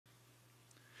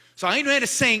So Ayn Rand is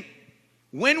saying,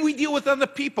 when we deal with other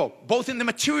people, both in the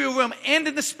material realm and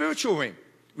in the spiritual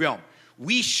realm,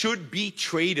 we should be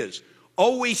traders,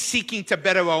 always seeking to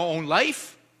better our own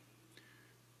life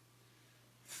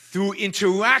through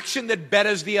interaction that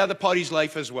betters the other party's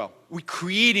life as well. We're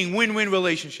creating win-win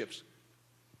relationships.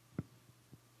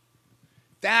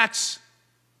 That's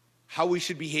how we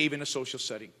should behave in a social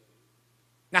setting.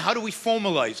 Now, how do we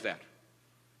formalize that?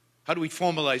 How do we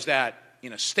formalize that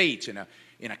in a state, in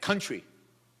a country?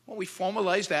 Well, we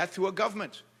formalize that through a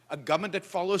government that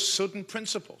follows certain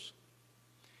principles.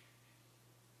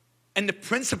 And the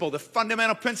principle, the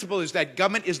fundamental principle, is that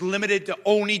government is limited to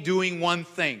only doing one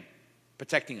thing: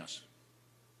 protecting us.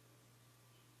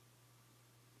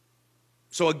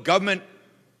 So a government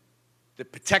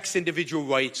that protects individual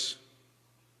rights.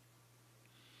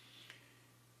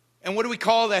 And what do we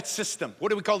call that system? What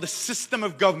do we call the system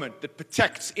of government that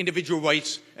protects individual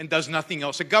rights and does nothing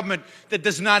else? A government that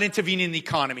does not intervene in the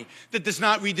economy, that does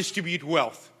not redistribute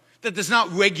wealth, that does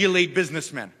not regulate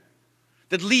businessmen,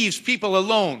 that leaves people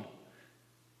alone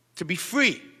to be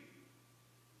free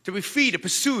to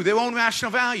pursue their own rational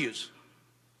values,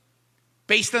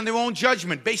 based on their own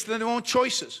judgment, based on their own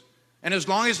choices. And as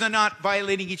long as they're not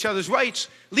violating each other's rights,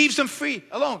 leaves them free,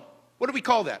 alone. What do we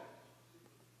call that?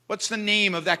 What's the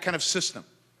name of that kind of system?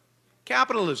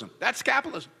 Capitalism. That's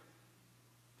capitalism.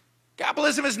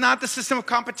 Capitalism is not the system of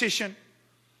competition.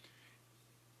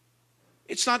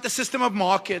 It's not the system of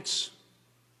markets.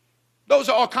 Those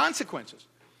are all consequences.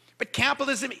 But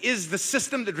capitalism is the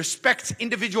system that respects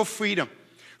individual freedom,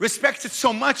 respects it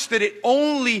so much that it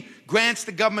only grants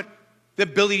the government the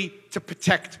ability to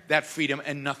protect that freedom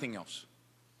and nothing else.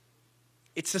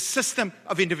 It's a system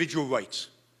of individual rights.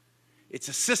 It's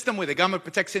a system where the government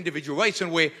protects individual rights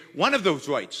and where one of those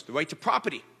rights, the right to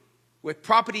property, where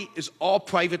property is all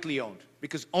privately owned,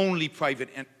 because only private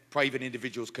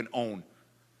individuals can own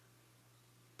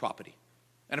property.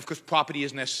 And of course, property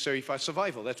is necessary for our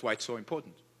survival. That's why it's so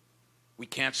important. We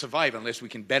can't survive unless we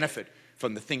can benefit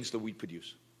from the things that we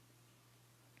produce.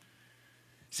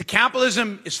 So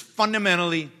capitalism is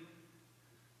fundamentally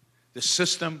the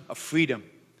system of freedom,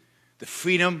 the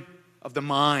freedom of the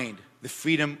mind, the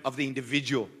freedom of the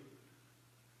individual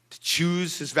to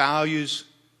choose his values,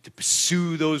 to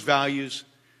pursue those values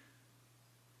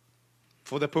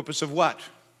for the purpose of what?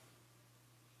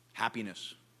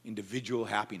 Happiness, individual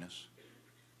happiness.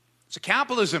 So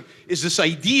capitalism is this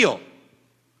ideal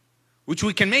which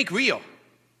we can make real.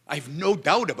 I have no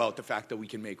doubt about the fact that we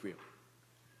can make real.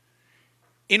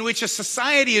 In which a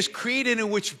society is created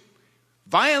in which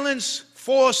violence,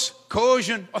 force,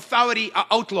 coercion, authority are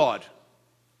outlawed,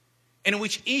 and in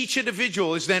which each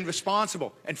individual is then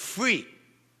responsible and free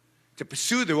to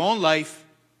pursue their own life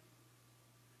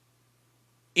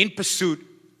in pursuit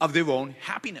of their own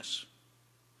happiness.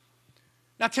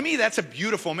 Now, to me, that's a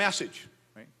beautiful message.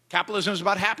 Right? Capitalism is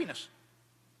about happiness.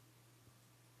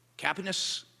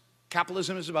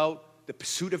 Capitalism is about the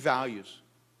pursuit of values.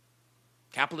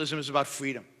 Capitalism is about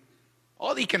freedom.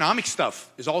 All the economic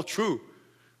stuff is all true,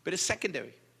 but it's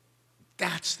secondary.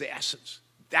 That's the essence.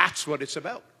 That's what it's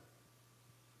about.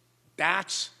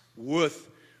 That's worth,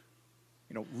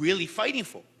 really fighting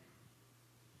for.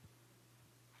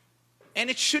 And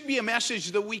it should be a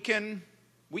message that we can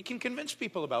convince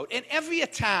people about. And every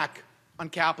attack on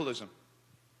capitalism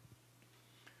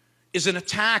is an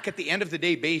attack at the end of the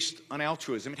day based on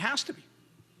altruism. It has to be.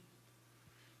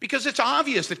 Because it's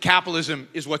obvious that capitalism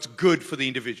is what's good for the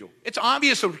individual. It's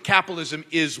obvious that capitalism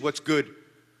is what's good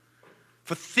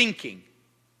for thinking,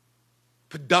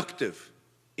 productive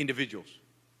individuals.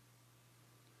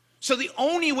 So the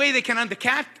only way they can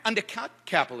undercut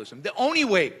capitalism, the only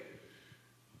way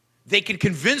they can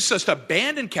convince us to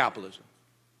abandon capitalism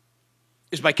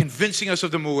is by convincing us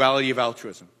of the morality of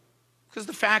altruism. Because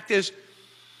the fact is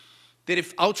that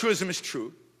if altruism is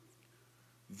true,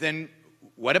 then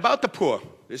what about the poor?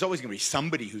 There's always going to be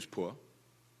somebody who's poor.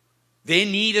 Their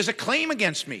need is a claim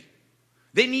against me.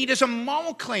 Their need is a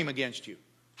moral claim against you.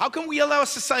 How can we allow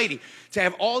society to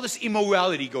have all this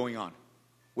immorality going on,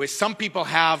 where some people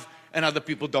have and other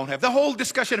people don't have? The whole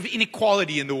discussion of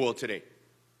inequality in the world today.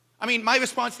 I mean, my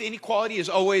response to inequality is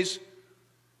always,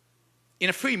 in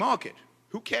a free market,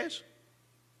 who cares?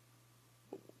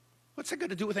 What's that got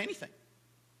to do with anything?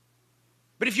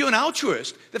 But if you're an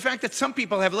altruist, the fact that some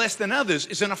people have less than others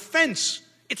is an offense.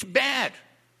 It's bad.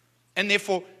 And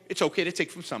therefore, it's okay to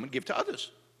take from some and give to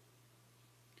others.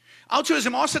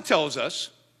 Altruism also tells us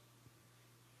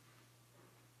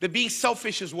that being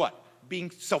selfish is what? Being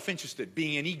self-interested,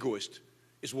 being an egoist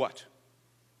is what?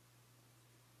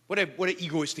 What do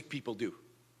egoistic people do?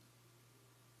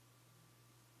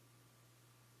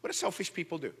 What do selfish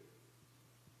people do?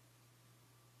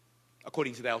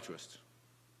 according to the altruists.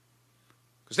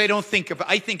 Because they don't think of,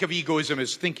 I think of egoism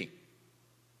as thinking.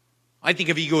 I think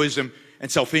of egoism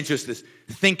and self-interest as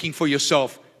thinking for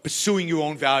yourself, pursuing your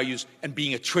own values, and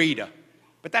being a trader.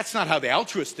 But that's not how the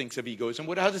altruist thinks of egoism.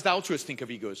 How does the altruist think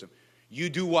of egoism? You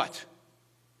do what?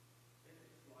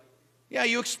 Yeah,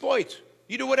 you exploit.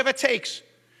 You do whatever it takes.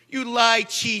 You lie,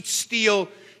 cheat, steal.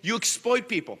 You exploit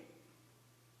people.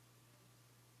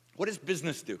 What does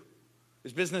business do?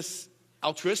 Is business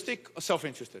altruistic or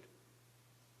self-interested?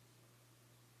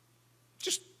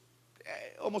 Just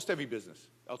almost every business.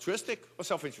 Altruistic or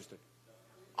self-interested?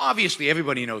 Obviously,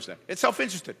 everybody knows that. It's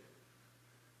self-interested.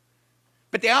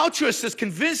 But the altruist has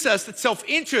convinced us that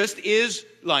self-interest is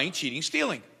lying, cheating,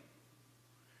 stealing.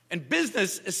 And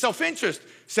business is self-interest.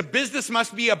 So business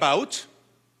must be about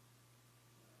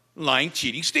lying,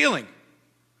 cheating, stealing.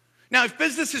 Now, if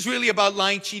business is really about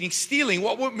lying, cheating, stealing,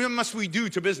 what must we do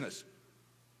to business?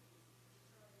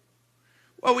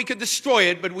 Well, we could destroy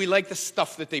it, but we like the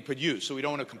stuff that they produce. So we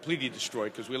don't want to completely destroy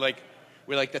it because we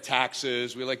like the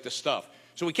taxes, we like the stuff.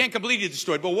 So we can't completely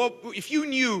destroy it. But if you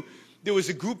knew there was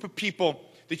a group of people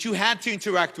that you had to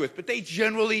interact with, but they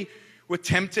generally were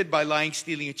tempted by lying,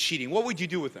 stealing, and cheating, what would you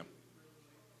do with them?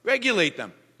 Regulate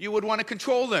them. You would want to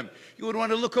control them. You would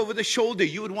want to look over the shoulder.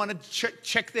 You would want to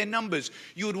check their numbers.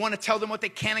 You would want to tell them what they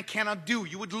can and cannot do.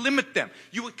 You would limit them.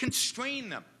 You would constrain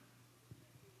them.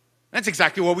 That's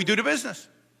exactly what we do to business.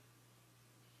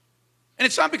 And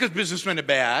it's not because businessmen are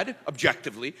bad,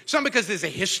 objectively. It's not because there's a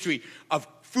history of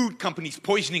food companies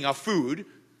poisoning our food.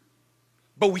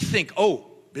 But we think, oh,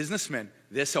 businessmen,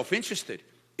 they're self-interested.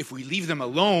 If we leave them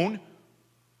alone,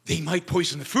 they might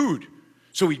poison the food.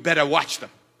 So we better watch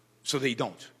them so they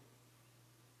don't.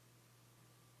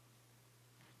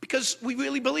 Because we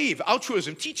really believe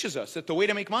altruism teaches us that the way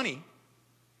to make money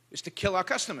is to kill our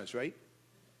customers, right?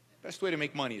 Best way to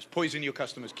make money is poison your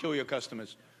customers, kill your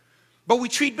customers. But we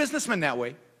treat businessmen that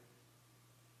way.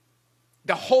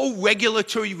 The whole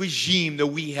regulatory regime that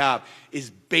we have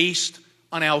is based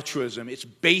on altruism. It's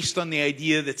based on the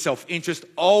idea that self-interest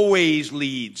always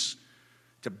leads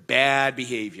to bad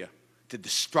behavior, to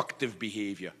destructive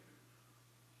behavior.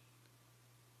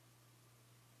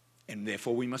 And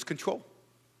therefore we must control.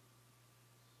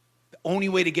 The only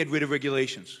way to get rid of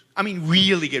regulations, I mean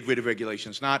really get rid of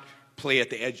regulations, not play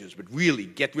at the edges, but really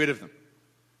get rid of them,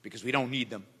 because we don't need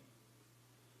them.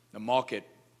 The market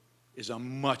is a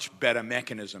much better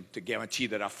mechanism to guarantee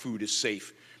that our food is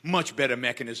safe, much better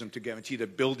mechanism to guarantee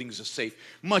that buildings are safe,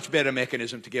 much better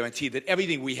mechanism to guarantee that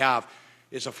everything we have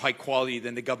is of high quality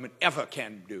than the government ever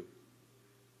can do.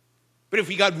 But if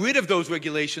we got rid of those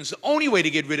regulations, the only way to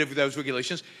get rid of those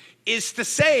regulations is to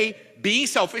say being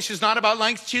selfish is not about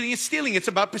lying, cheating, and stealing. It's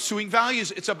about pursuing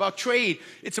values. It's about trade.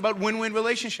 It's about win-win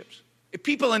relationships. If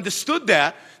people understood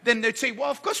that, then they'd say, well,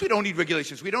 of course we don't need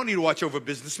regulations. We don't need to watch over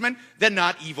businessmen. They're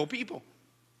not evil people.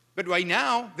 But right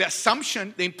now, the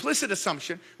assumption, the implicit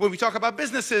assumption, when we talk about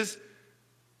businesses,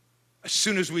 as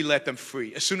soon as we let them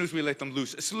free, as soon as we let them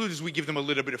loose, as soon as we give them a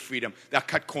little bit of freedom, they'll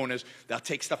cut corners, they'll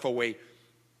take stuff away,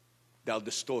 they'll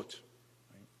distort.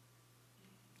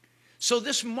 So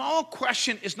this moral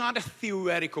question is not a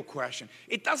theoretical question.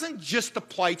 It doesn't just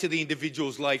apply to the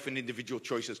individual's life and individual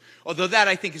choices, although that,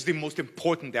 I think, is the most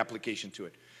important application to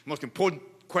it. The most important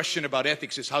question about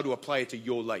ethics is how to apply it to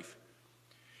your life.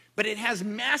 But it has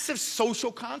massive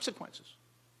social consequences.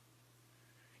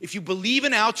 If you believe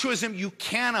in altruism, you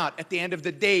cannot, at the end of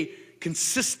the day,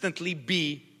 consistently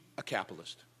be a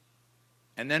capitalist.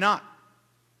 And they're not.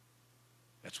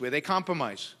 That's where they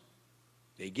compromise.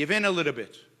 They give in a little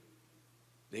bit.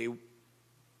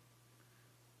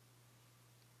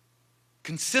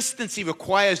 Consistency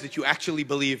requires that you actually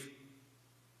believe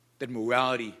that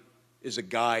morality is a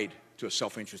guide to a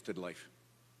self-interested life,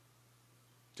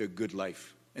 to a good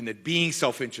life, and that being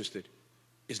self-interested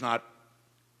is not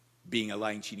being a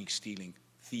lying, cheating, stealing,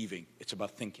 thieving. It's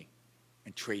about thinking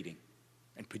and trading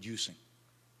and producing.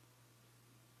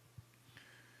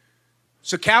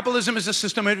 So capitalism is a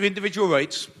system of individual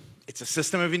rights. It's a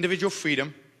system of individual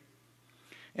freedom.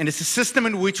 And it's a system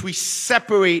in which we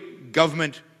separate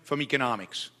government from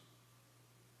economics.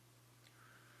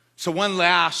 So one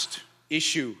last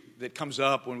issue that comes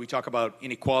up when we talk about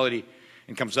inequality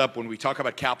and comes up when we talk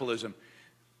about capitalism.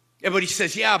 Everybody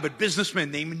says, yeah, but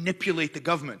businessmen, they manipulate the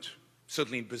government.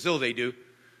 Certainly in Brazil they do.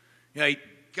 You know,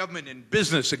 government and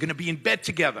business are going to be in bed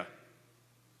together.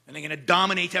 And they're going to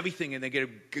dominate everything. And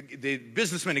the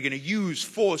businessmen are going to use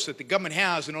force that the government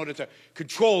has in order to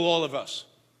control all of us.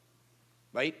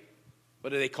 Right?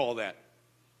 What do they call that?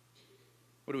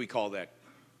 What do we call that?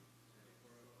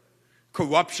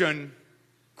 Corruption,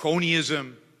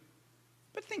 cronyism.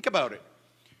 But think about it.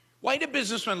 Why do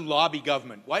businessmen lobby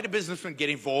government? Why do businessmen get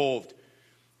involved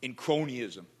in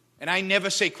cronyism? And I never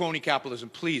say crony capitalism,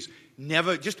 please.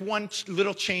 Never, just one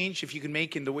little change if you can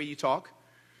make in the way you talk.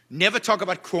 Never talk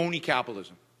about crony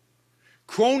capitalism.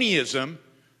 Cronyism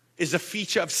is a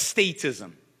feature of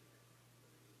statism.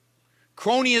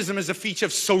 Cronyism is a feature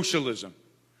of socialism.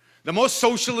 The more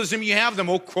socialism you have, the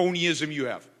more cronyism you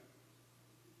have.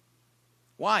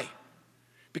 Why?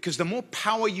 Because the more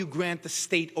power you grant the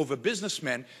state over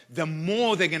businessmen, the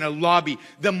more they're going to lobby,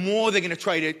 the more they're going to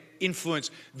try to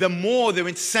influence, the more they're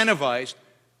incentivized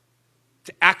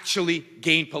to actually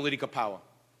gain political power.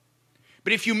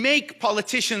 But if you make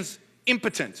politicians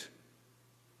impotent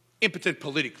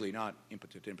politically, not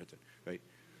impotent, right?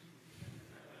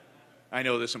 I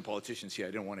know there's some politicians here,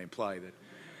 I don't want to imply that.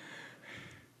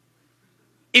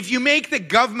 If you make the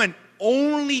government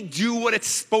only do what it's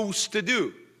supposed to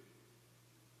do,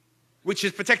 which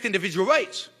is protect individual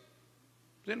rights,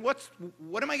 then what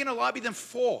am I going to lobby them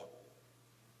for?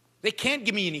 They can't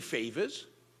give me any favors.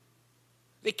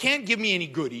 They can't give me any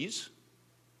goodies.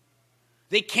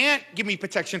 They can't give me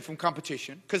protection from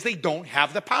competition because they don't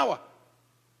have the power.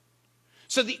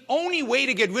 So the only way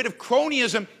to get rid of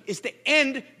cronyism is to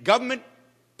end government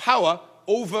power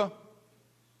over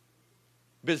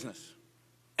business.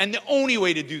 And the only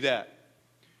way to do that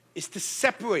is to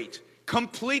separate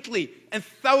completely and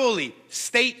thoroughly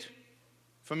state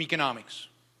from economics.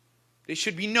 There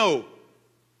should be no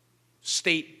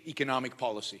state economic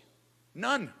policy.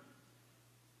 None.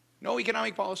 No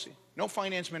economic policy. No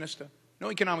finance minister.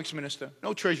 No economics minister.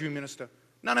 No treasury minister.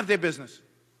 None of their business.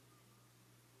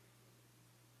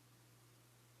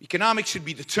 Economics should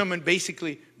be determined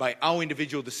basically by our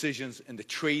individual decisions and the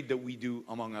trade that we do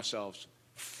among ourselves,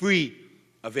 free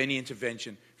of any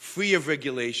intervention, free of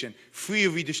regulation, free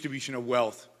of redistribution of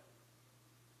wealth,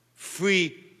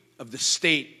 free of the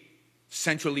state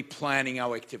centrally planning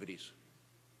our activities.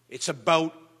 It's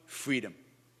about freedom.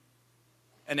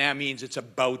 And that means it's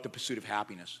about the pursuit of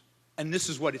happiness. And this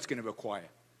is what it's going to require.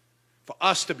 For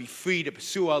us to be free to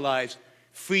pursue our lives,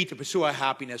 free to pursue our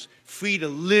happiness, free to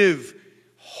live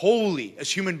wholly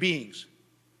as human beings,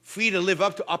 free to live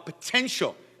up to our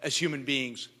potential as human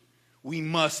beings, we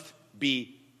must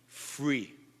be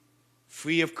free.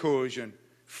 Free of coercion,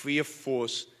 free of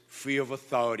force, free of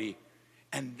authority.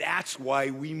 And that's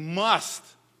why we must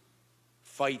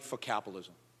fight for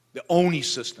capitalism, the only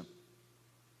system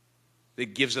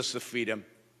that gives us the freedom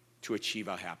to achieve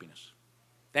our happiness.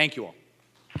 Thank you all.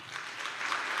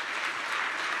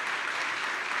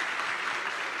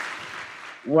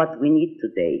 What we need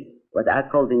today, what I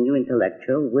call the new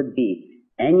intellectual, would be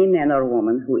any man or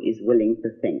woman who is willing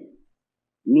to think.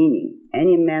 Meaning,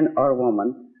 any man or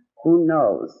woman who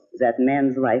knows that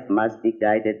man's life must be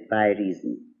guided by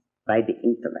reason, by the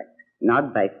intellect,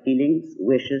 not by feelings,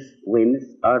 wishes, whims,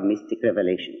 or mystic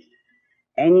revelations.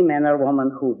 Any man or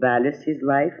woman who values his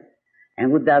life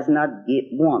and who does not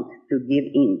want to give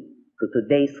in to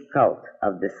today's cult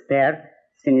of despair,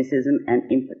 cynicism, and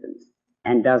impotence,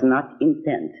 and does not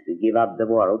intend to give up the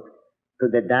world to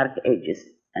the dark ages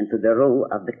and to the rule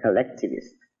of the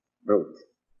collectivist brute.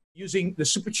 Using the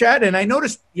super chat, and I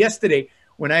noticed yesterday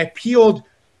when I appealed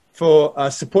for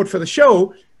support for the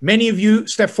show, many of you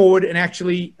stepped forward and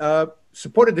actually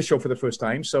supported the show for the first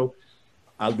time. So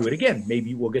I'll do it again.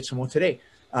 Maybe we'll get some more today.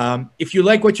 If you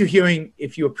like what you're hearing,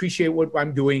 if you appreciate what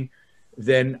I'm doing,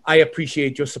 then I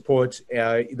appreciate your support.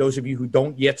 Those of you who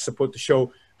don't yet support the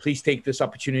show, please take this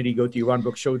opportunity. Go to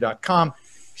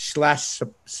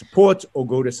yaronbrookshow.com/support or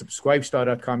go to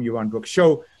subscribestar.com, Yaron Brook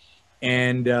Show,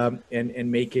 and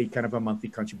make a kind of a monthly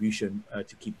contribution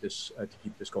to keep this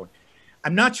going.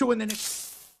 I'm not sure when the next